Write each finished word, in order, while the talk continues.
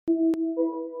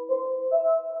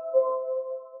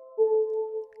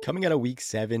Coming out of week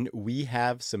 7, we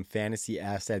have some fantasy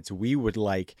assets we would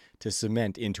like to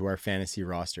cement into our fantasy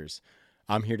rosters.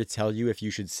 I'm here to tell you if you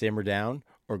should simmer down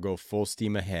or go full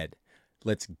steam ahead.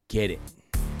 Let's get it.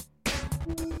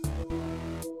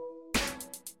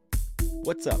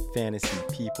 What's up, fantasy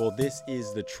people? This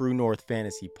is the True North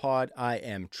Fantasy Pod. I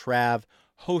am Trav,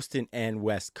 hosting and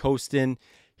West Coastin',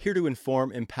 here to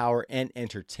inform, empower, and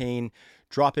entertain,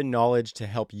 dropping knowledge to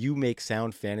help you make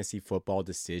sound fantasy football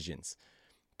decisions.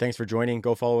 Thanks for joining.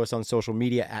 Go follow us on social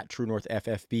media at True North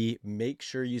FFB. Make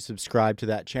sure you subscribe to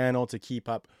that channel to keep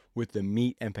up with the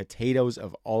meat and potatoes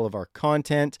of all of our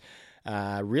content.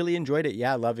 Really enjoyed it.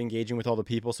 Yeah, love engaging with all the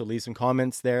people. So leave some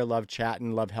comments there. Love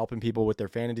chatting. Love helping people with their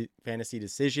fantasy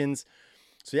decisions.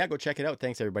 So yeah, go check it out.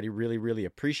 Thanks, everybody. Really, really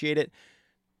appreciate it.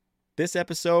 This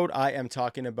episode, I am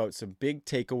talking about some big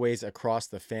takeaways across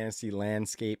the fantasy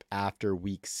landscape after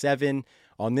week 7.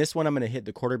 On this one, I'm going to hit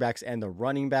the quarterbacks and the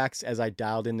running backs. As I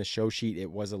dialed in the show sheet,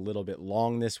 it was a little bit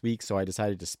long this week, so I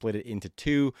decided to split it into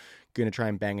 2. Going to try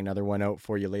and bang another one out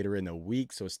for you later in the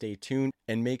week, so stay tuned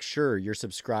and make sure you're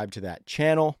subscribed to that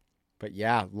channel. But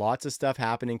yeah, lots of stuff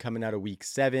happening coming out of week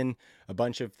 7, a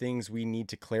bunch of things we need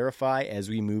to clarify as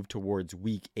we move towards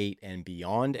week 8 and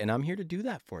beyond, and I'm here to do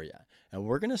that for you. And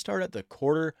we're going to start at the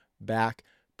quarterback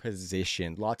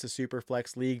position. Lots of super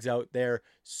flex leagues out there.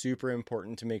 Super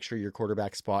important to make sure your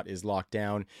quarterback spot is locked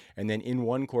down. And then in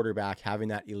one quarterback, having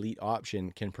that elite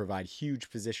option can provide huge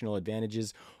positional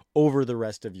advantages over the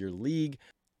rest of your league.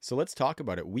 So let's talk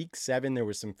about it. Week 7, there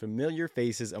was some familiar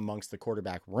faces amongst the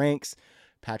quarterback ranks.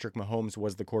 Patrick Mahomes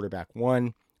was the quarterback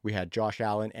 1. We had Josh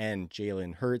Allen and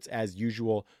Jalen Hurts as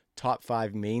usual, top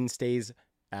 5 mainstays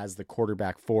as the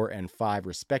quarterback 4 and 5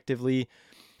 respectively.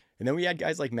 And then we had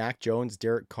guys like Mac Jones,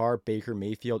 Derek Carr, Baker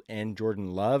Mayfield, and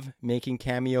Jordan Love making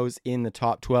cameos in the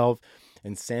top 12.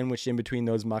 And sandwiched in between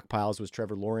those muck piles was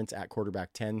Trevor Lawrence at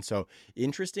quarterback 10. So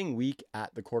interesting week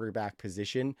at the quarterback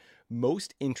position.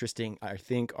 Most interesting, I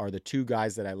think, are the 2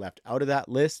 guys that I left out of that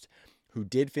list who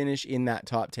did finish in that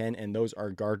top 10, and those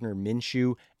are Gardner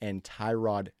Minshew and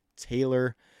Tyrod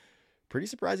Taylor. Pretty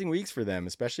surprising weeks for them,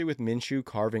 especially with Minshew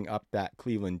carving up that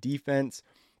Cleveland defense.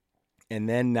 And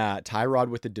then Tyrod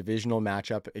with the divisional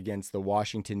matchup against the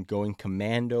Washington going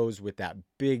Commandos with that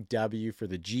big W for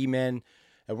the G-Men.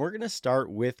 And we're going to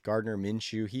start with Gardner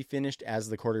Minshew. He finished as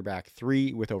the quarterback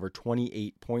 3 with over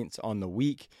 28 points on the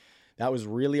week. That was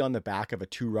really on the back of a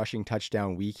 2 rushing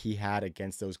touchdown week he had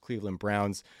against those Cleveland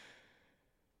Browns.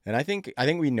 And I think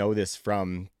we know this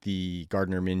from the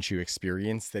Gardner Minshew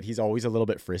experience, that he's always a little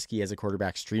bit frisky as a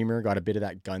quarterback streamer, got a bit of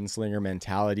that gunslinger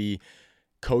mentality.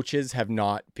 Coaches have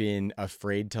not been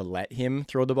afraid to let him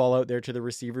throw the ball out there to the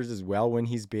receivers as well when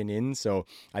he's been in. So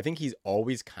I think he's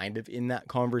always kind of in that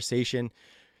conversation.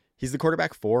 He's the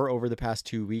quarterback 4 over the past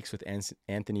 2 weeks with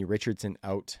Anthony Richardson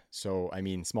out. So, I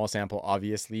mean, small sample,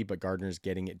 obviously, but Gardner's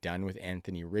getting it done with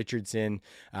Anthony Richardson.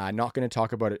 Not going to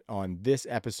talk about it on this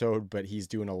episode, but he's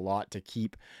doing a lot to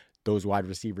keep those wide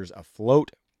receivers afloat.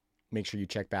 Make sure you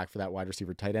check back for that wide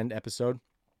receiver tight end episode.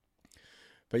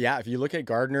 But yeah, if you look at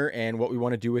Gardner and what we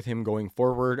want to do with him going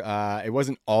forward, it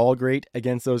wasn't all great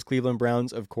against those Cleveland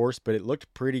Browns, of course, but it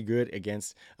looked pretty good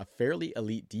against a fairly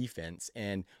elite defense.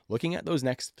 And looking at those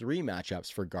next 3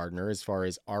 matchups for Gardner, as far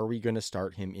as are we going to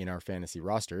start him in our fantasy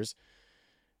rosters,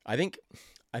 I think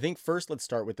first let's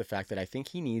start with the fact that I think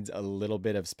he needs a little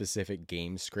bit of specific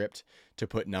game script to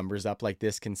put numbers up like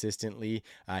this consistently.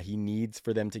 He needs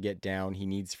for them to get down. He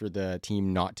needs for the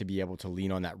team not to be able to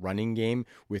lean on that running game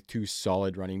with 2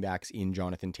 solid running backs in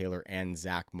Jonathan Taylor and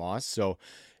Zach Moss. So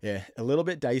a little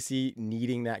bit dicey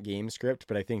needing that game script,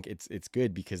 but I think it's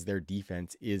good because their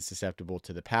defense is susceptible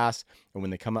to the pass. And when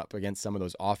they come up against some of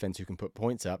those offense who can put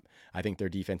points up, I think their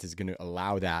defense is going to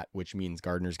allow that, which means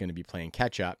Gardner's going to be playing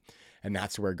catch up. And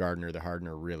that's where Gardner, the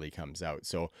hardener, really comes out.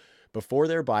 So before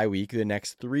their bye week, the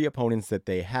next 3 opponents that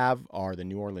they have are the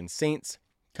New Orleans Saints,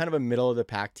 kind of a middle of the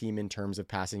pack team in terms of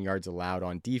passing yards allowed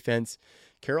on defense.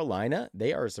 Carolina,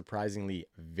 they are surprisingly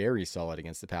very solid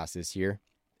against the pass this year.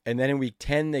 And then in week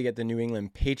 10, they get the New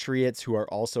England Patriots, who are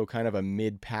also kind of a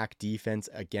mid-pack defense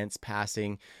against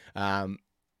passing.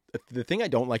 The thing I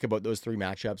don't like about those 3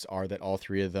 matchups are that all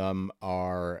 3 of them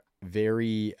are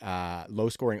very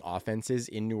low-scoring offenses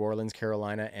in New Orleans,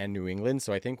 Carolina, and New England.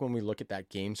 So I think when we look at that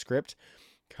game script,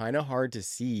 kind of hard to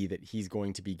see that he's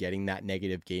going to be getting that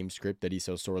negative game script that he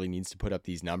so sorely needs to put up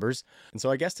these numbers. And so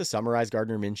I guess to summarize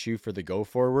Gardner Minshew for the go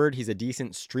forward, he's a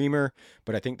decent streamer,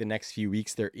 but I think the next few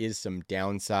weeks there is some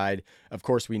downside. Of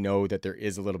course, we know that there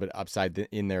is a little bit of upside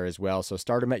in there as well. So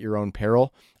start him at your own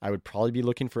peril. I would probably be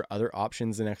looking for other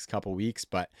options the next couple weeks,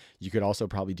 but you could also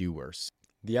probably do worse.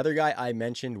 The other guy I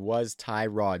mentioned was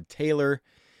Tyrod Taylor.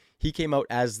 He came out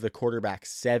as the quarterback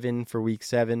 7 for week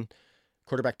 7,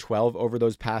 quarterback 12 over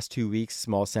those past 2 weeks.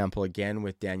 Small sample again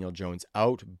with Daniel Jones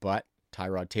out, but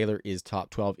Tyrod Taylor is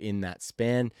top 12 in that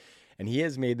span. And he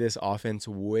has made this offense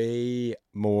way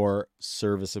more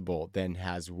serviceable than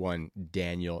has one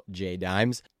Daniel J.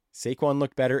 Dimes. Saquon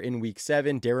looked better in week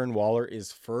 7. Darren Waller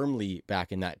is firmly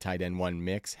back in that tight end 1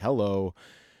 mix. Hello.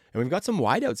 And we've got some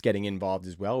wideouts getting involved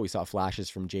as well. We saw flashes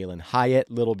from Jalen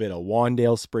Hyatt, little bit of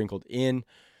Wandale sprinkled in.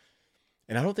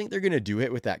 And I don't think they're going to do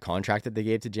it with that contract that they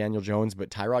gave to Daniel Jones, but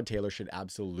Tyrod Taylor should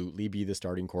absolutely be the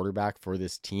starting quarterback for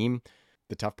this team.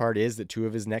 The tough part is that 2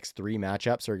 of his next 3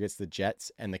 matchups are against the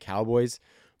Jets and the Cowboys,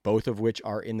 both of which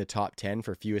are in the top 10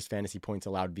 for fewest fantasy points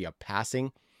allowed via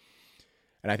passing.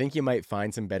 And I think you might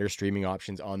find some better streaming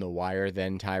options on the wire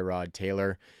than Tyrod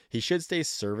Taylor. He should stay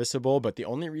serviceable, but the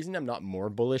only reason I'm not more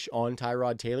bullish on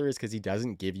Tyrod Taylor is because he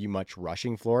doesn't give you much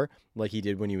rushing floor like he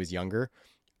did when he was younger.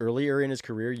 Earlier in his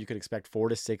career, you could expect 4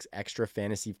 to 6 extra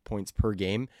fantasy points per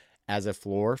game as a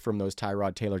floor from those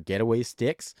Tyrod Taylor getaway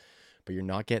sticks, but you're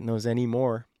not getting those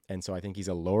anymore. And so I think he's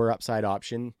a lower upside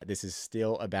option. This is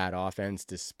still a bad offense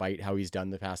despite how he's done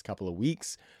the past couple of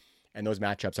weeks, and those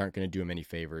matchups aren't going to do him any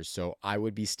favors. So I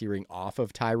would be steering off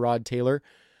of Tyrod Taylor,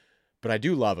 but I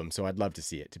do love him, so I'd love to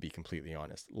see it, to be completely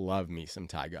honest. Love me some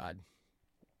Ty God.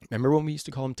 Remember when we used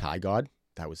to call him Ty God?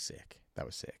 That was sick. That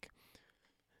was sick.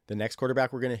 The next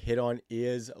quarterback we're going to hit on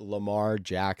is Lamar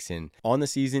Jackson. On the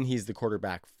season, he's the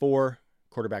quarterback 4,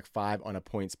 quarterback 5 on a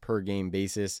points per game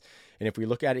basis. And if we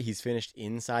look at it, he's finished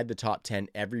inside the top 10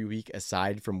 every week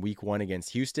aside from week 1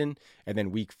 against Houston and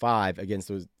then week 5 against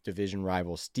those division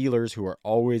rival Steelers, who are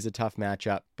always a tough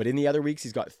matchup. But in the other weeks,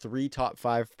 he's got 3 top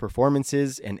 5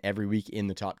 performances and every week in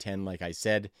the top 10, like I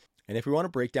said. And if we want to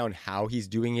break down how he's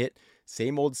doing it,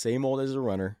 same old as a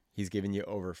runner. He's given you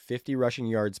over 50 rushing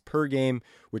yards per game,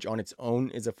 which on its own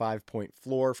is a 5-point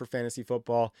floor for fantasy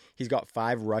football. He's got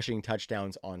 5 rushing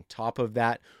touchdowns on top of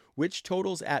that, which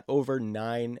totals at over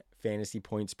 9 fantasy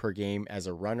points per game as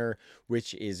a runner,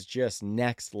 which is just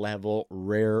next level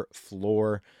rare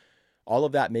floor. All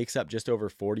of that makes up just over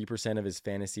 40% of his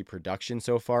fantasy production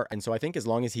so far. And so I think as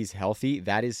long as he's healthy,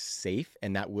 that is safe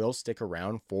and that will stick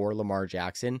around for Lamar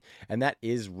Jackson. And that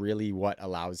is really what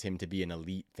allows him to be an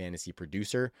elite fantasy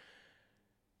producer.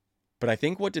 But I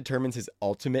think what determines his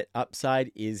ultimate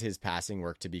upside is his passing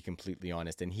work, to be completely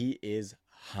honest. And he is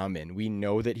humming. We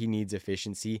know that he needs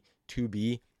efficiency to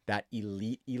be that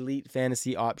elite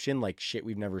fantasy option, like shit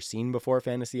we've never seen before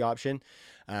fantasy option.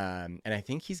 And I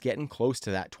think he's getting close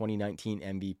to that 2019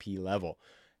 MVP level.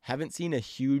 Haven't seen a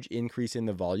huge increase in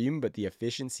the volume, but the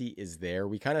efficiency is there.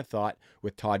 We kind of thought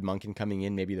with Todd Monken coming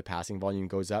in, maybe the passing volume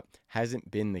goes up.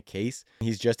 Hasn't been the case.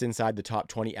 He's just inside the top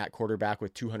 20 at quarterback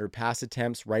with 200 pass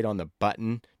attempts, right on the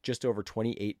button, just over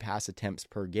 28 pass attempts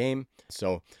per game.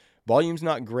 So volume's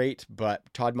not great,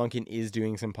 but Todd Monken is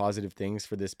doing some positive things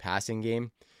for this passing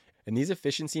game. And these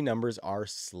efficiency numbers are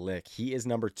slick. He is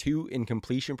number 2 in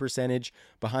completion percentage,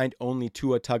 behind only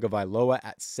Tua Tagovailoa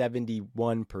at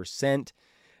 71%.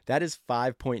 That is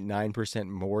 5.9%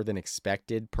 more than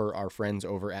expected per our friends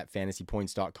over at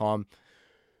fantasypoints.com,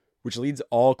 which leads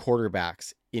all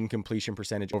quarterbacks in completion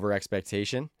percentage over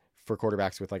expectation for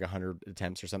quarterbacks with like 100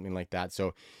 attempts or something like that.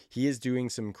 So he is doing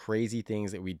some crazy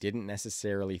things that we didn't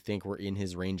necessarily think were in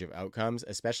his range of outcomes,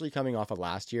 especially coming off of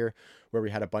last year where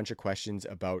we had a bunch of questions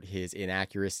about his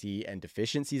inaccuracy and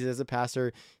deficiencies as a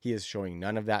passer. He is showing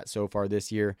none of that so far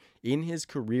this year. In his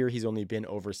career, he's only been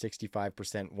over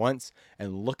 65% once.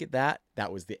 And look at that.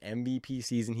 That was the MVP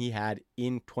season he had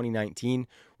in 2019,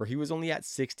 where he was only at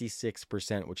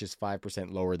 66%, which is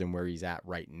 5% lower than where he's at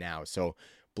right now. So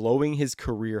blowing his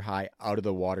career high out of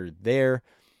the water there.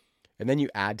 And then you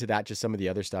add to that just some of the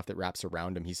other stuff that wraps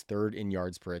around him. He's 3rd in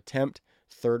yards per attempt,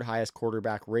 3rd highest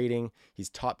quarterback rating. He's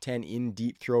top 10 in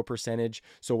deep throw percentage.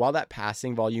 So while that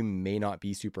passing volume may not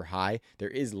be super high, there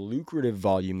is lucrative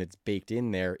volume that's baked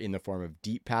in there in the form of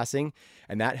deep passing.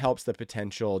 And that helps the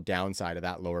potential downside of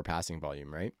that lower passing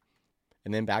volume, right?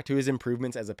 And then back to his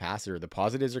improvements as a passer. The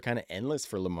positives are kind of endless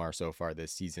for Lamar so far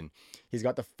this season. He's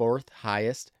got the 4th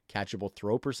highest catchable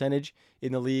throw percentage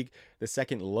in the league, the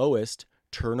 2nd lowest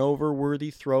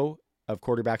turnover-worthy throw of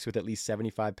quarterbacks with at least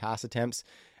 75 pass attempts.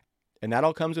 And that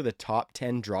all comes with a top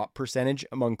 10 drop percentage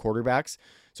among quarterbacks.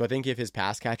 So I think if his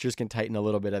pass catchers can tighten a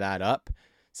little bit of that up,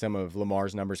 some of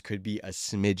Lamar's numbers could be a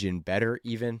smidgen better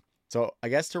even. So I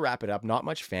guess to wrap it up, not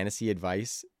much fantasy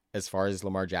advice as far as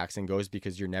Lamar Jackson goes,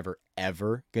 because you're never,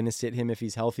 ever going to sit him if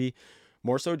he's healthy.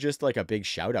 More so just like a big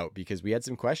shout out, because we had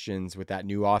some questions with that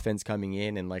new offense coming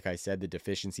in. And like I said, the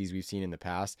deficiencies we've seen in the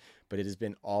past, but it has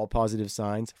been all positive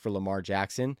signs for Lamar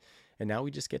Jackson. And now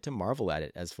we just get to marvel at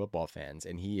it as football fans.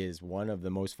 And he is one of the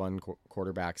most fun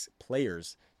quarterbacks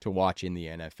players to watch in the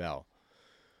NFL.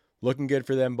 Looking good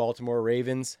for them, Baltimore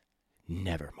Ravens.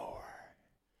 Nevermore.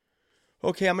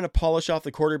 Okay, I'm going to polish off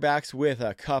the quarterbacks with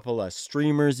a couple of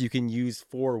streamers you can use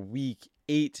for week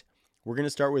 8. We're going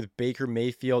to start with Baker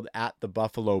Mayfield at the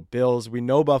Buffalo Bills. We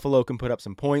know Buffalo can put up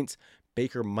some points.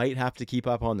 Baker might have to keep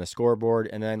up on the scoreboard.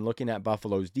 And then looking at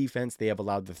Buffalo's defense, they have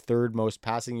allowed the 3rd most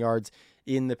passing yards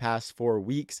in the past 4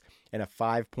 weeks and a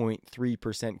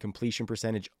 5.3% completion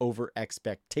percentage over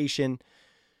expectation.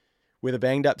 With a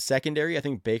banged up secondary, I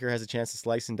think Baker has a chance to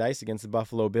slice and dice against the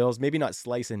Buffalo Bills. Maybe not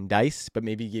slice and dice, but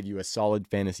maybe give you a solid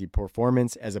fantasy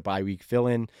performance as a bye week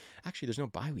fill-in. Actually, there's no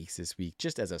bye weeks this week.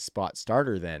 Just as a spot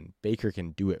starter then, Baker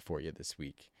can do it for you this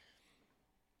week.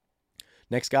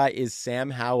 Next guy is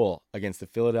Sam Howell against the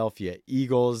Philadelphia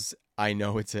Eagles. I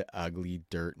know it's an ugly,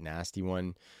 dirt, nasty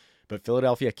one, but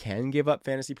Philadelphia can give up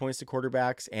fantasy points to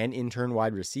quarterbacks and in turn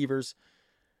wide receivers.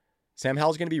 Sam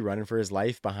Howell's going to be running for his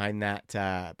life behind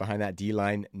that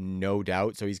D-line, no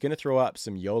doubt. So he's going to throw up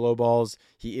some YOLO balls.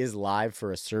 He is live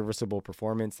for a serviceable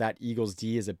performance. That Eagles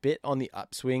D is a bit on the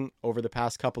upswing over the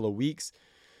past couple of weeks.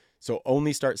 So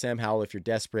only start Sam Howell if you're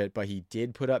desperate, but he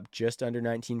did put up just under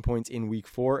 19 points in week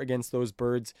 4 against those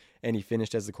Birds, and he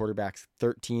finished as the quarterback's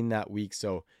 13 that week.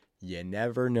 So you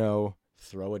never know.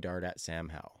 Throw a dart at Sam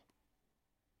Howell.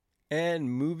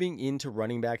 And moving into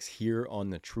running backs here on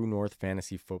the True North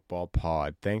Fantasy Football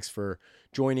Pod. Thanks for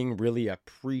joining. Really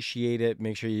appreciate it.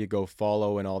 Make sure you go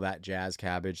follow and all that jazz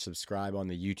cabbage. Subscribe on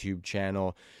the YouTube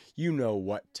channel. You know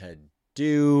what to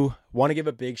do. Want to give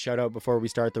a big shout out before we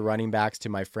start the running backs to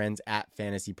my friends at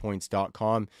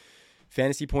fantasypoints.com.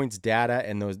 Fantasy Points data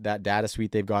and that data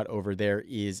suite they've got over there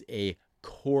is a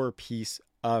core piece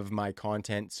of my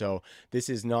content. So this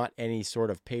is not any sort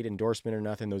of paid endorsement or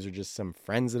nothing. Those are just some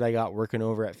friends that I got working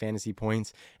over at Fantasy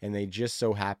Points, and they just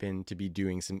so happen to be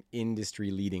doing some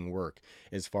industry leading work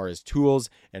as far as tools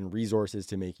and resources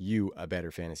to make you a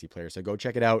better fantasy player. So go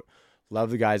check it out.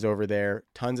 Love the guys over there.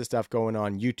 Tons of stuff going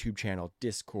on. YouTube channel,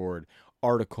 Discord,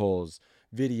 articles,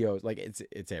 videos. Like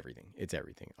it's everything. It's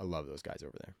everything. I love those guys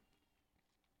over there.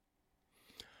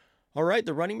 All right,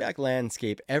 the running back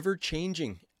landscape ever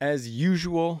changing as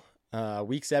usual.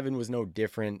 Week 7 was no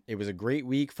different. It was a great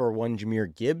week for one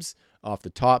Jahmyr Gibbs off the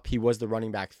top. He was the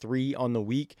running back 3 on the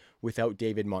week without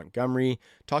David Montgomery.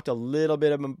 Talked a little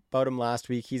bit about him last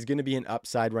week. He's going to be an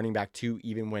upside running back 2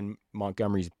 even when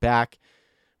Montgomery's back.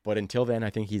 But until then, I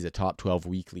think he's a top 12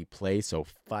 weekly play. So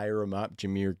fire him up.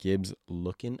 Jahmyr Gibbs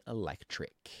looking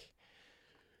electric.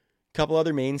 Couple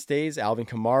other mainstays, Alvin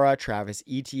Kamara, Travis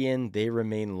Etienne, they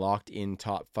remain locked in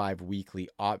top 5 weekly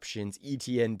options.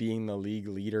 Etienne being the league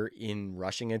leader in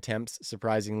rushing attempts,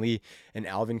 surprisingly, and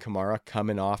Alvin Kamara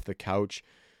coming off the couch,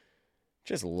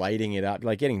 just lighting it up.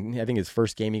 I think his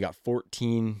first game, he got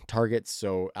 14 targets,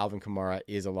 so Alvin Kamara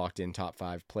is a locked in top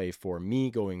 5 play for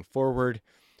me going forward.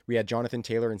 We had Jonathan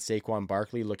Taylor and Saquon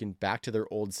Barkley looking back to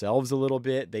their old selves a little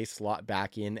bit. They slot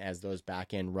back in as those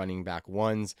back-end running back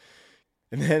ones.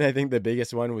 And then I think the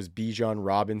biggest one was Bijan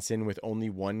Robinson with only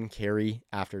 1 carry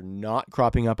after not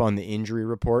cropping up on the injury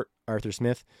report, Arthur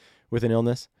Smith, with an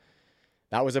illness.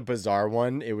 That was a bizarre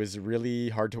one. It was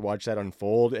really hard to watch that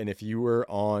unfold. And if you were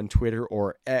on Twitter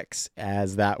or X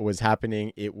as that was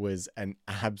happening, it was an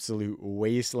absolute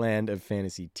wasteland of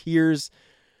fantasy tears.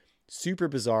 Super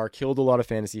bizarre. Killed a lot of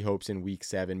fantasy hopes in week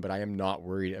 7, but I am not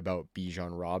worried about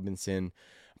Bijan Robinson.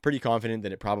 Pretty confident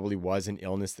that it probably was an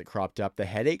illness that cropped up. The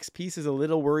headaches piece is a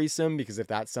little worrisome because if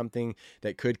that's something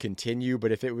that could continue,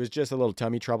 but if it was just a little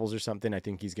tummy troubles or something, I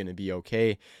think he's going to be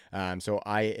okay. So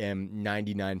I am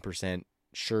 99%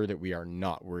 sure that we are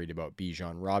not worried about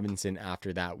Bijan Robinson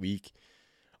after that week.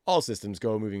 All systems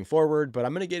go moving forward, but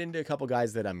I'm going to get into a couple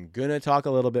guys that I'm going to talk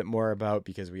a little bit more about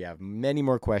because we have many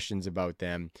more questions about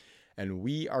them. And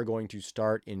we are going to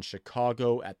start in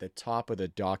Chicago at the top of the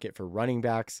docket for running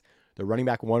backs. The running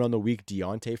back 1 on the week,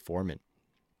 D'Onta Foreman.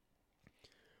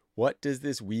 What does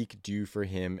this week do for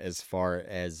him as far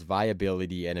as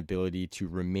viability and ability to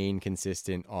remain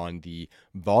consistent on the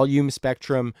volume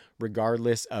spectrum,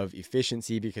 regardless of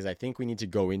efficiency? Because I think we need to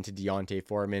go into D'Onta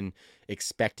Foreman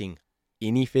expecting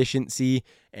inefficiency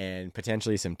and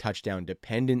potentially some touchdown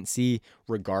dependency,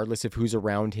 regardless of who's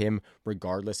around him,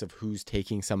 regardless of who's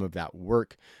taking some of that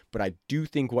work. But I do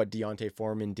think what D'Onta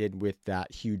Foreman did with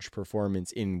that huge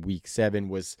performance in week 7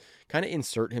 was kind of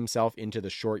insert himself into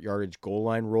the short yardage goal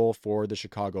line role for the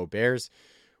Chicago Bears.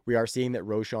 We are seeing that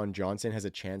Roschon Johnson has a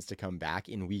chance to come back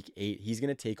in week 8. He's going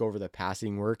to take over the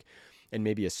passing work and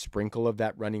maybe a sprinkle of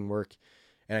that running work.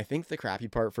 And I think the crappy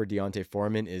part for D'Onta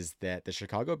Foreman is that the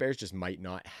Chicago Bears just might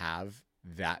not have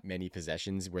that many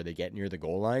possessions where they get near the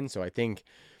goal line. So I think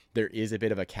there is a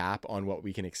bit of a cap on what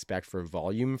we can expect for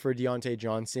volume for Deontay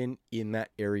Johnson in that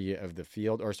area of the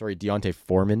field. Or sorry, Deontay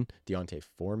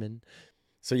Foreman.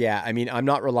 So yeah, I mean, I'm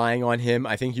not relying on him.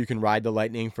 I think you can ride the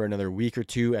Lightning for another week or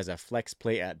two as a flex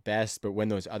play at best. But when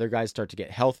those other guys start to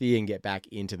get healthy and get back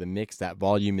into the mix, that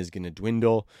volume is going to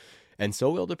dwindle. And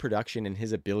so will the production and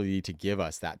his ability to give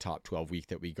us that top 12 week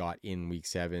that we got in week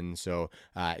 7. So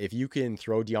if you can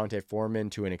throw Deontay Foreman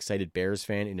to an excited Bears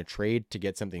fan in a trade to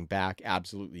get something back,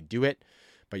 absolutely do it.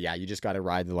 But yeah, you just got to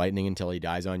ride the Lightning until he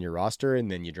dies on your roster,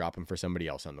 and then you drop him for somebody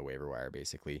else on the waiver wire,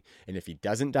 basically. And if he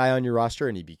doesn't die on your roster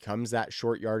and he becomes that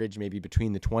short yardage, maybe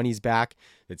between the 20s back,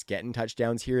 that's getting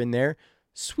touchdowns here and there,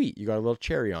 sweet. You got a little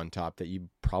cherry on top that you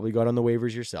probably got on the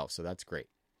waivers yourself, so that's great.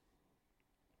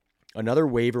 Another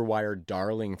waiver wire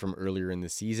darling from earlier in the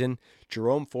season,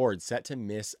 Jerome Ford, set to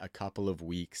miss a couple of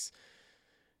weeks.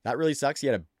 That really sucks. He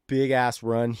had a big-ass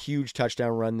run, huge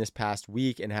touchdown run this past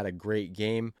week and had a great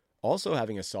game. Also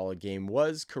having a solid game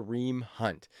was Kareem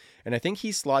Hunt. And I think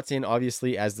he slots in,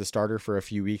 obviously, as the starter for a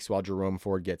few weeks while Jerome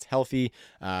Ford gets healthy.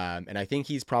 And I think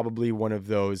he's probably one of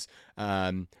those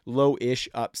low-ish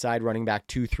upside running back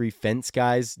 2-3 fence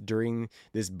guys during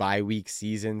this bye-week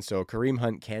season. So Kareem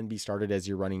Hunt can be started as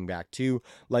your running back too.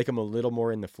 Like him a little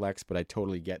more in the flex, but I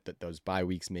totally get that those bye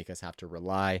weeks make us have to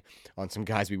rely on some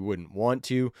guys we wouldn't want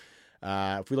to.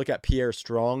 If we look at Pierre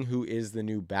Strong, who is the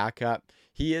new backup,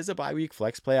 he is a bye-week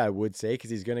flex play, I would say, because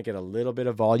he's going to get a little bit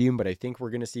of volume, but I think we're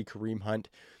going to see Kareem Hunt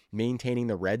maintaining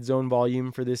the red zone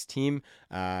volume for this team,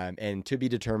 and to be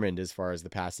determined as far as the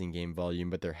passing game volume,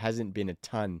 but there hasn't been a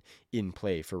ton in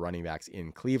play for running backs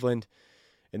in Cleveland.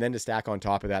 And then to stack on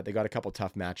top of that, they got a couple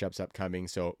tough matchups upcoming,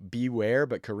 so beware,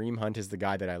 but Kareem Hunt is the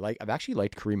guy that I like. I've actually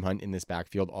liked Kareem Hunt in this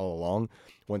backfield all along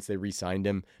once they re-signed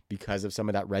him because of some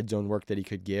of that red zone work that he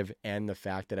could give and the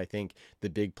fact that I think the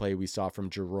big play we saw from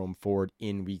Jerome Ford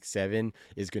in week 7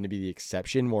 is going to be the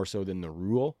exception more so than the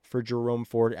rule for Jerome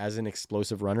Ford as an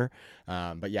explosive runner.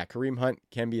 But yeah, Kareem Hunt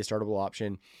can be a startable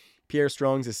option. Pierre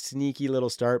Strong's a sneaky little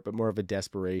start, but more of a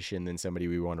desperation than somebody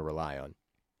we want to rely on.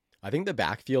 I think the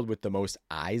backfield with the most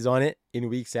eyes on it in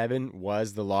week 7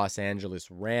 was the Los Angeles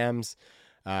Rams.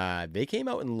 They came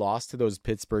out and lost to those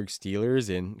Pittsburgh Steelers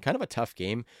in kind of a tough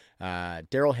game.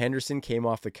 Darrell Henderson came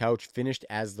off the couch, finished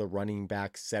as the running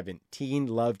back 17.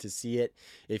 Love to see it.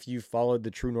 If you followed the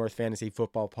True North Fantasy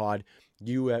Football Pod,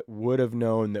 you would have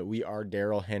known that we are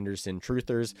Darrell Henderson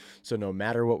truthers. So no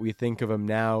matter what we think of him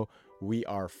now, we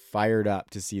are fired up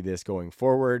to see this going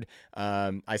forward.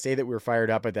 I say that we're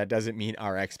fired up, but that doesn't mean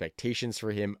our expectations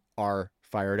for him are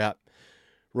fired up.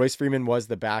 Royce Freeman was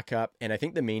the backup, and I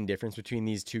think the main difference between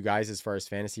these two guys as far as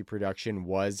fantasy production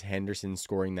was Henderson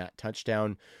scoring that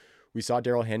touchdown. We saw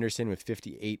Darrell Henderson with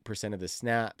 58% of the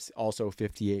snaps, also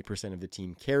 58% of the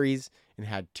team carries, and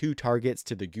had 2 targets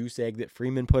to the goose egg that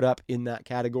Freeman put up in that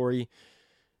category.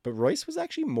 But Royce was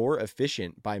actually more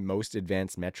efficient by most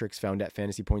advanced metrics found at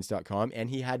fantasypoints.com,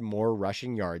 and he had more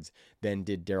rushing yards than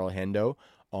did Darrell Hendo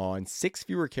on 6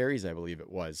 fewer carries, I believe it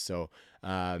was. So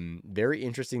very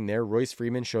interesting there. Royce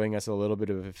Freeman showing us a little bit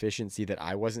of efficiency that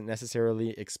I wasn't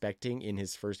necessarily expecting in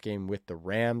his first game with the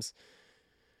Rams.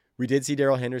 We did see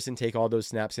Darrell Henderson take all those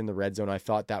snaps in the red zone. I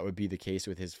thought that would be the case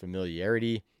with his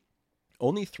familiarity.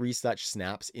 Only 3 such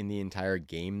snaps in the entire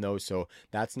game, though, so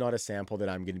that's not a sample that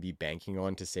I'm going to be banking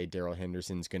on to say Darrell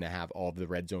Henderson's going to have all of the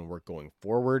red zone work going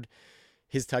forward.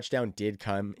 His touchdown did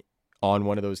come on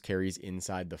one of those carries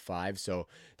inside the 5, so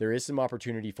there is some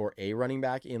opportunity for a running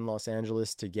back in Los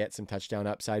Angeles to get some touchdown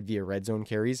upside via red zone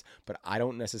carries, but I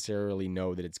don't necessarily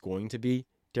know that it's going to be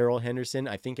Darrell Henderson.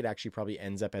 I think it actually probably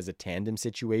ends up as a tandem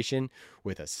situation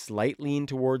with a slight lean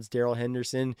towards Darrell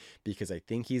Henderson because I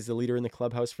think he's the leader in the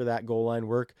clubhouse for that goal line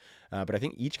work. But I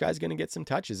think each guy's going to get some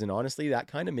touches. And honestly, that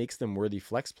kind of makes them worthy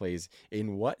flex plays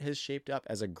in what has shaped up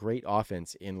as a great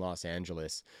offense in Los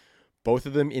Angeles. Both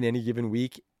of them in any given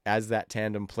week as that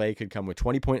tandem play could come with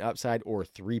 20-point upside or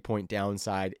 3-point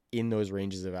downside in those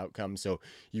ranges of outcomes. So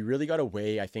you really got to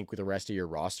weigh, I think, with the rest of your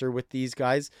roster with these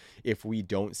guys. If we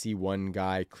don't see one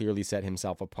guy clearly set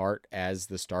himself apart as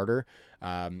the starter,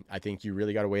 I think you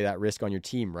really got to weigh that risk on your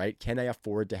team, right? Can I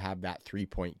afford to have that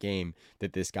 3-point game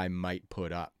that this guy might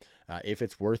put up? If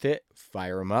it's worth it,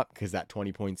 fire him up because that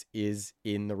 20 points is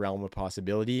in the realm of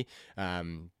possibility.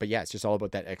 But yeah, it's just all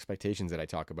about that expectations that I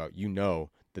talk about. You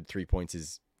know that 3 points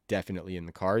is definitely in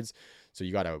the cards. So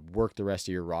you got to work the rest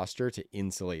of your roster to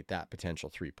insulate that potential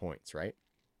 3 points, right?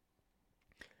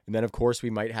 And then, of course, we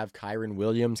might have Kyren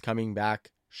Williams coming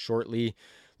back shortly.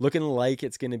 Looking like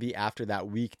it's going to be after that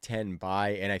week 10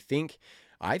 bye. And I think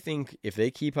I think if they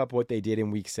keep up what they did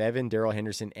in week 7, Darrell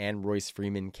Henderson and Royce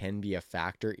Freeman can be a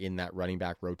factor in that running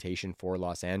back rotation for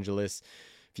Los Angeles.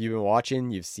 If you've been watching,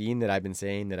 you've seen that I've been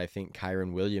saying that I think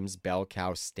Kyren Williams' bell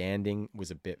cow standing was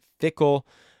a bit fickle.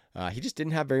 He just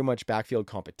didn't have very much backfield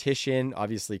competition.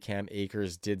 Obviously, Cam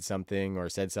Akers did something or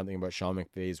said something about Sean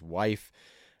McVay's wife.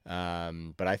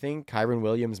 But I think Kyren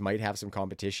Williams might have some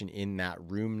competition in that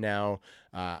room now.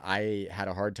 I had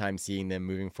a hard time seeing them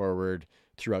moving forward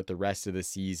throughout the rest of the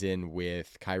season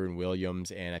with Kyren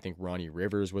Williams, and I think Ronnie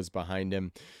Rivers was behind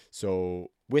him.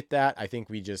 So with that, I think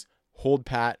we just hold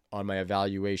pat on my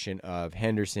evaluation of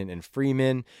Henderson and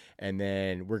Freeman, and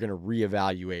then we're going to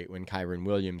reevaluate when Kyren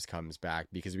Williams comes back,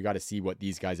 because we got to see what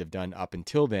these guys have done up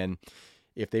until then.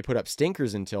 If they put up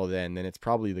stinkers until then it's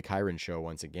probably the Kyren show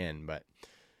once again, but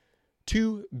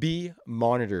to be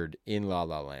monitored in La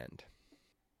La Land.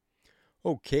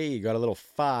 Okay, got a little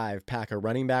 5-pack of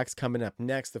running backs coming up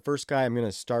next. The first guy I'm going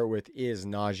to start with is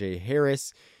Najee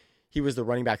Harris. He was the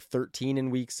running back 13 in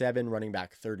week 7, running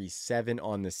back 37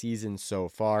 on the season so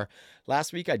far.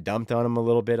 Last week I dumped on him a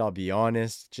little bit, I'll be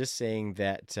honest, just saying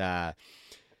that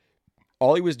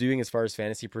all he was doing as far as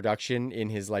fantasy production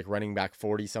in his running back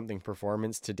 40-something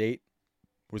performance to date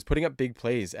was putting up big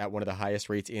plays at one of the highest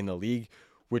rates in the league,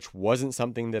 which wasn't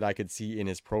something that I could see in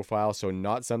his profile, so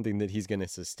not something that he's going to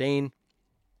sustain.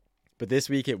 But this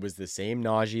week, it was the same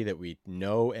Najee that we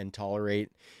know and tolerate.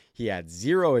 He had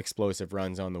 0 explosive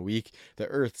runs on the week. The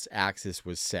Earth's axis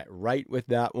was set right with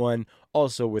that one.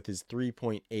 Also with his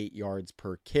 3.8 yards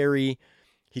per carry.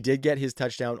 He did get his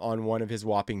touchdown on one of his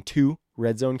whopping 2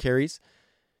 red zone carries.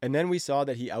 And then we saw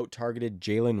that he out-targeted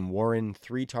Jaylen Warren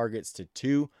 3 targets to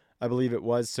 2, I believe it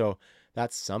was. So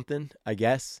that's something, I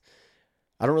guess.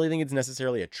 I don't really think it's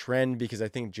necessarily a trend, because I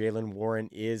think Jaylen Warren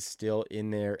is still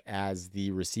in there as the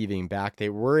receiving back. They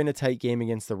were in a tight game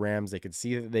against the Rams. They could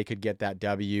see that they could get that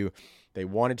W. They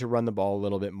wanted to run the ball a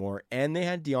little bit more, and they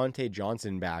had Deontay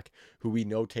Johnson back, who we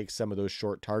know takes some of those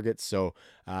short targets. So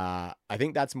I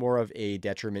think that's more of a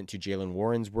detriment to Jaylen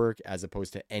Warren's work as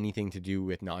opposed to anything to do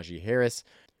with Najee Harris.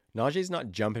 Najee's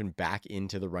not jumping back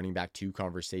into the running back 2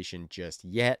 conversation just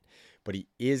yet, but he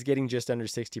is getting just under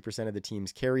 60% of the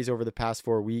team's carries over the past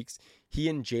 4 weeks. He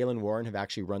and Jaylen Warren have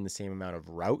actually run the same amount of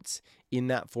routes in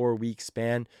that 4-week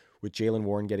span, with Jaylen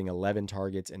Warren getting 11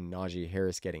 targets and Najee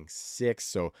Harris getting 6.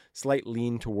 So slight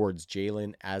lean towards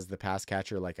Jaylen as the pass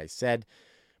catcher, like I said.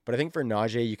 But I think for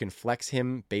Najee, you can flex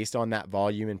him based on that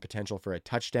volume and potential for a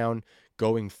touchdown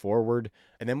going forward.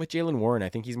 And then with Jaylen Warren, I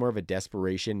think he's more of a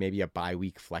desperation, maybe a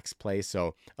bye-week flex play.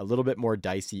 So a little bit more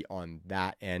dicey on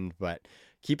that end, but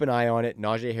keep an eye on it.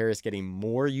 Najee Harris getting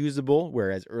more usable,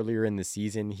 whereas earlier in the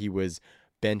season, he was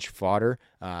bench fodder.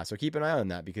 So keep an eye on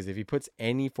that, because if he puts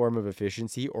any form of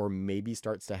efficiency or maybe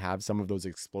starts to have some of those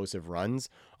explosive runs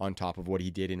on top of what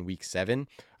he did in week 7,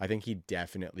 I think he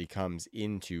definitely comes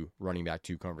into running back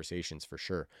 2 conversations for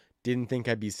sure. Didn't think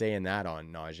I'd be saying that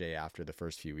on Najee after the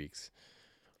first few weeks.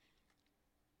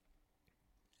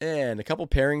 And a couple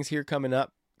pairings here coming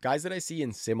up. Guys that I see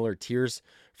in similar tiers.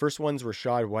 First one's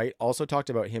Rachaad White. Also talked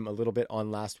about him a little bit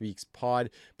on last week's pod,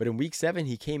 but in week 7,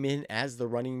 he came in as the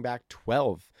running back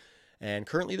 12 and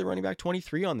currently the running back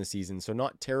 23 on the season. So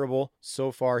not terrible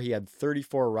so far. He had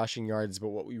 34 rushing yards, but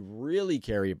what we really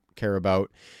care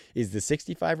about is the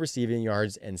 65 receiving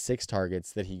yards and 6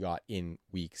 targets that he got in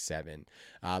week 7.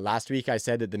 Last week, I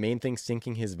said that the main thing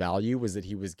sinking his value was that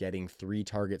he was getting 3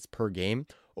 targets per game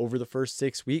over the first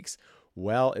 6 weeks.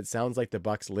 Well, it sounds like the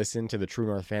Bucs listened to the True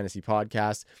North Fantasy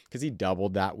podcast, because he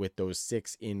doubled that with those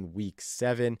 6 in week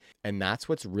 7. And that's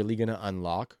what's really going to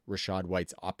unlock Rachaad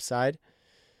White's upside.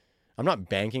 I'm not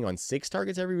banking on 6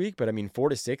 targets every week, but 4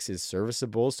 to 6 is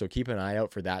serviceable. So keep an eye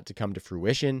out for that to come to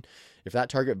fruition. If that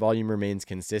target volume remains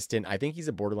consistent, I think he's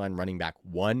a borderline running back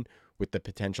 1, with the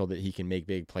potential that he can make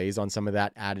big plays on some of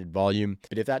that added volume.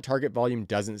 But if that target volume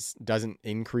doesn't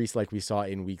increase like we saw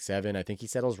in week 7, I think he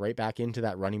settles right back into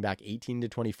that running back 18 to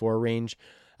 24 range.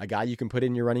 A guy you can put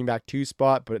in your running back 2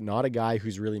 spot, but not a guy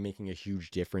who's really making a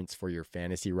huge difference for your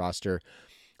fantasy roster.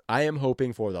 I am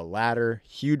hoping for the latter.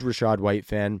 Huge Rachaad White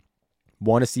fan.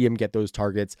 Want to see him get those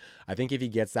targets. I think if he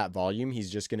gets that volume, he's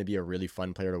just going to be a really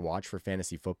fun player to watch for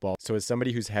fantasy football. So as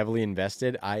somebody who's heavily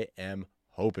invested, I am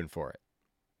hoping for it.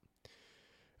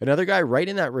 Another guy right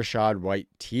in that Rachaad White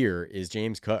tier is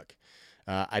James Cook.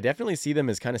 I definitely see them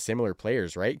as kind of similar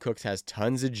players, right? Cooks has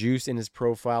tons of juice in his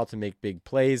profile to make big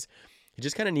plays. He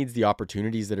just kind of needs the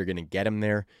opportunities that are going to get him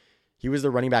there. He was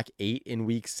the running back 8 in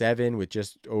week 7 with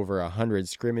just over 100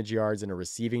 scrimmage yards and a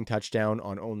receiving touchdown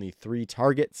on only 3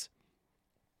 targets.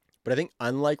 But I think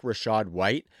unlike Rachaad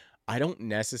White, I don't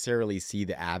necessarily see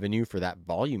the avenue for that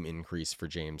volume increase for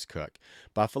James Cook.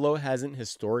 Buffalo hasn't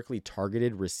historically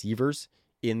targeted receivers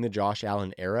in the Josh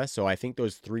Allen era, so I think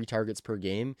those 3 targets per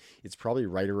game, it's probably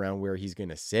right around where he's going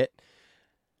to sit.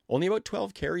 Only about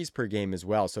 12 carries per game as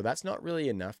well, so that's not really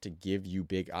enough to give you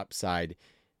big upside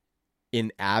in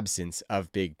absence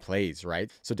of big plays, right?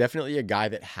 So definitely a guy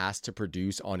that has to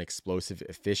produce on explosive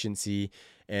efficiency.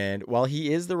 And while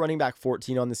he is the running back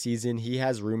 14 on the season, he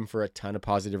has room for a ton of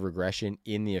positive regression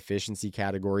in the efficiency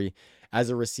category. As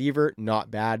a receiver, not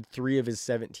bad. 3 of his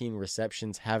 17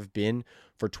 receptions have been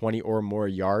for 20 or more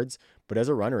yards. But as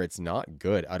a runner, it's not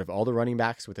good. Out of all the running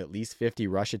backs with at least 50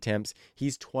 rush attempts,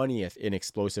 he's 20th in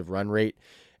explosive run rate.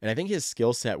 And I think his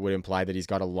skill set would imply that he's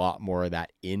got a lot more of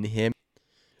that in him.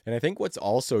 And I think what's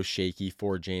also shaky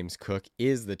for James Cook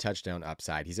is the touchdown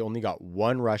upside. He's only got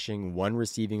 1 rushing, 1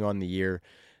 receiving on the year.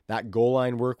 That goal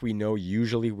line work we know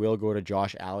usually will go to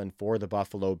Josh Allen for the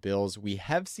Buffalo Bills. We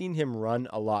have seen him run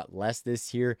a lot less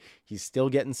this year. He's still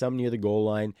getting some near the goal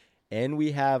line. And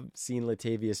we have seen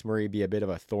Latavius Murray be a bit of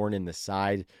a thorn in the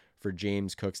side for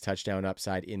James Cook's touchdown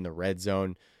upside in the red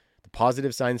zone. The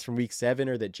positive signs from week 7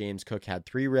 are that James Cook had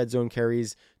 3 red zone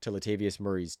carries to Latavius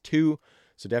Murray's 2.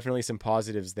 So definitely some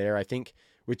positives there. I think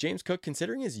with James Cook,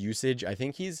 considering his usage, I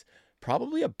think he's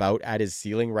probably about at his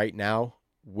ceiling right now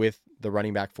with the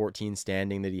running back 14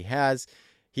 standing that he has.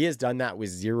 He has done that with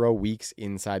 0 weeks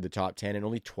inside the top 10, and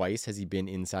only twice has he been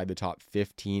inside the top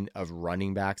 15 of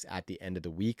running backs at the end of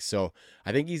the week. So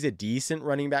I think he's a decent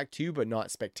running back too, but not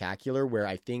spectacular, where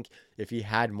I think if he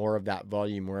had more of that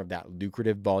volume, more of that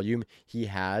lucrative volume, he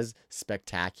has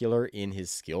spectacular in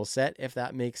his skill set, if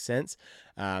that makes sense.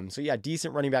 So yeah,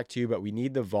 decent running back too, but we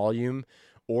need the volume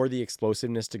or the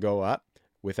explosiveness to go up.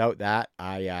 Without that,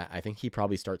 I think he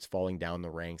probably starts falling down the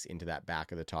ranks into that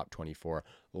back of the top 24.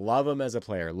 Love him as a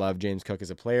player. Love James Cook as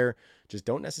a player. Just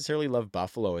don't necessarily love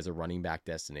Buffalo as a running back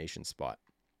destination spot.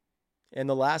 And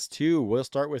the last 2, we'll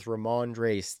start with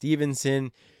Rhamondre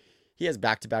Stevenson. He has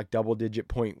back-to-back double-digit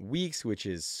point weeks, which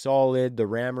is solid. The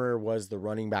Rammer was the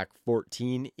running back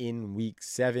 14 in week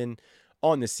 7.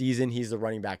 On the season, he's the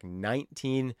running back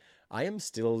 19. I am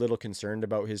still a little concerned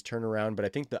about his turnaround, but I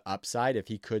think the upside, if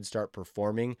he could start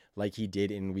performing like he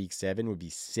did in week 7, would be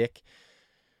sick.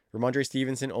 Rhamondre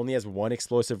Stevenson only has 1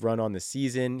 explosive run on the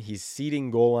season. He's ceding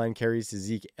goal line carries to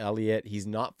Zeke Elliott. He's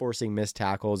not forcing missed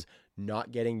tackles,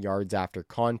 not getting yards after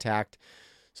contact.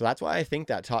 So that's why I think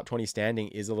that top 20 standing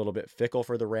is a little bit fickle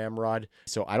for the Ramrod.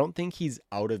 So I don't think he's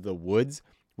out of the woods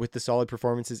with the solid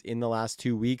performances in the last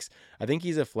 2 weeks. I think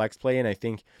he's a flex play, and I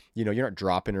think, you're not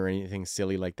dropping or anything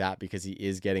silly like that because he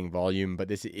is getting volume, but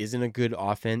this isn't a good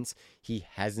offense. He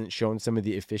hasn't shown some of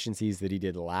the efficiencies that he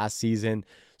did last season.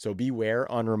 So beware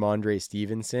on Rhamondre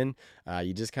Stevenson.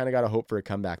 You just kind of got to hope for a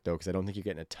comeback, though, because I don't think you're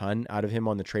getting a ton out of him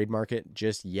on the trade market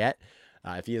just yet.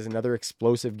 If he has another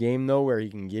explosive game, though, where he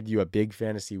can give you a big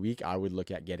fantasy week, I would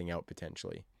look at getting out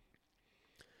potentially.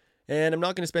 And I'm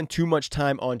not going to spend too much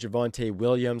time on Javonte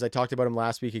Williams. I talked about him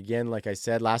last week again. Like I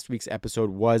said, last week's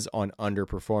episode was on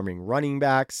underperforming running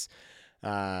backs.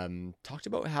 Talked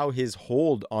about how his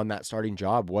hold on that starting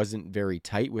job wasn't very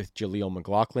tight with Jaleel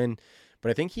McLaughlin. But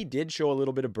I think he did show a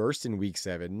little bit of burst in week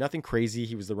 7. Nothing crazy.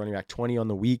 He was the running back 20 on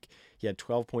the week. He had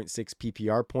 12.6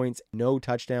 PPR points, no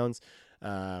touchdowns.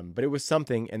 But it was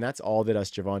something, and that's all that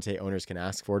us Javonte owners can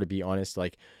ask for, to be honest.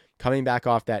 Like, coming back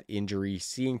off that injury,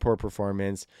 seeing poor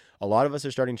performance, a lot of us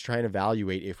are starting to try and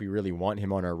evaluate if we really want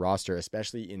him on our roster,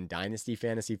 especially in Dynasty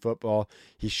Fantasy Football.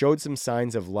 He showed some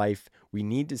signs of life. We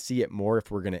need to see it more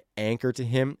if we're going to anchor to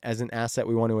him as an asset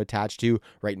we want to attach to.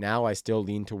 Right now, I still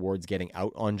lean towards getting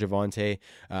out on Javonte.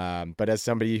 But as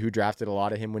somebody who drafted a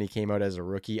lot of him when he came out as a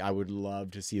rookie, I would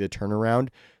love to see the turnaround.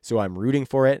 So I'm rooting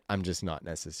for it. I'm just not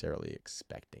necessarily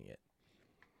expecting it.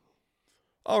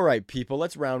 All right, people,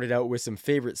 let's round it out with some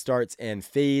favorite starts and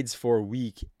fades for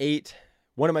week 8.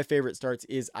 One of my favorite starts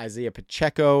is Isaiah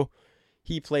Pacheco.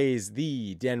 He plays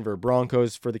the Denver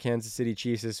Broncos for the Kansas City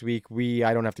Chiefs this week.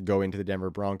 I don't have to go into the Denver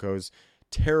Broncos.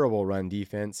 Terrible run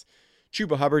defense.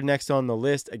 Chuba Hubbard next on the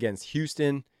list against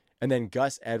Houston, and then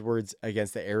Gus Edwards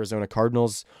against the Arizona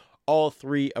Cardinals. All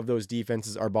 3 of those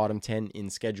defenses are bottom 10 in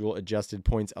schedule adjusted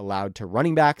points allowed to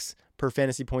running backs per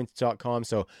fantasypoints.com.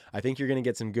 So I think you're going to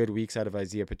get some good weeks out of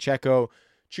Isaiah Pacheco,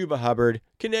 Chuba Hubbard,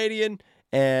 Canadian,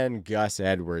 and Gus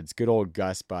Edwards. Good old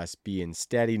Gus Bus being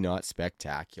steady, not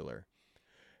spectacular.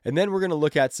 And then we're going to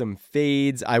look at some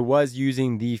fades. I was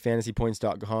using the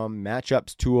fantasypoints.com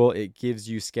matchups tool. It gives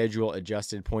you schedule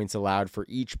adjusted points allowed for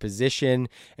each position,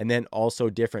 and then also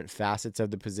different facets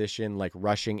of the position like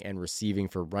rushing and receiving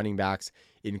for running backs.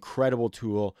 Incredible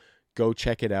tool. Go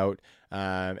check it out.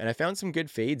 And I found some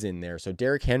good fades in there. So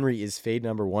Derrick Henry is fade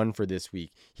number 1 for this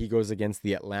week. He goes against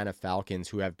the Atlanta Falcons,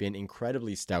 who have been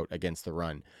incredibly stout against the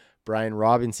run. Brian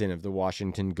Robinson of the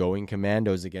Washington Going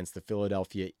Commandos against the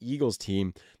Philadelphia Eagles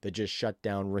team that just shut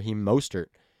down Raheem Mostert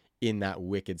in that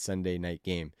wicked Sunday night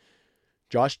game.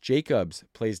 Josh Jacobs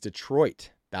plays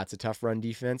Detroit. That's a tough run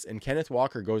defense. And Kenneth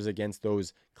Walker goes against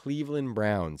those Cleveland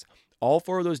Browns. All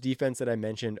 4 of those defense that I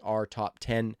mentioned are top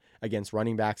 10 against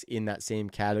running backs in that same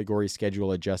category,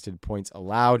 schedule adjusted points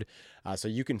allowed. So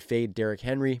you can fade Derrick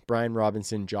Henry, Brian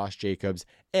Robinson, Josh Jacobs,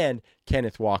 and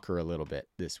Kenneth Walker a little bit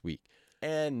this week.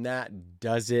 And that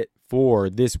does it for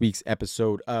this week's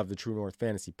episode of the True North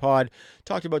Fantasy Pod.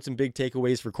 Talked about some big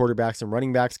takeaways for quarterbacks and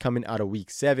running backs coming out of week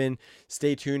 7.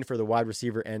 Stay tuned for the wide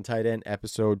receiver and tight end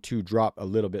episode to drop a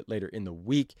little bit later in the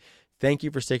week. Thank you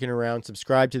for sticking around.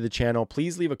 Subscribe to the channel.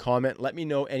 Please leave a comment. Let me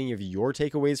know any of your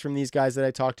takeaways from these guys that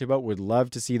I talked about. Would love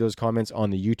to see those comments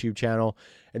on the YouTube channel.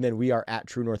 And then we are at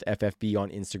True North FFB on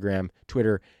Instagram,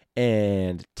 Twitter,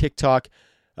 and TikTok.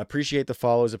 Appreciate the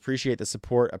follows. Appreciate the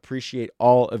support. Appreciate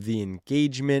all of the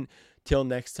engagement. Till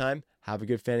next time, have a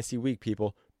good fantasy week,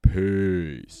 people.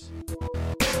 Peace.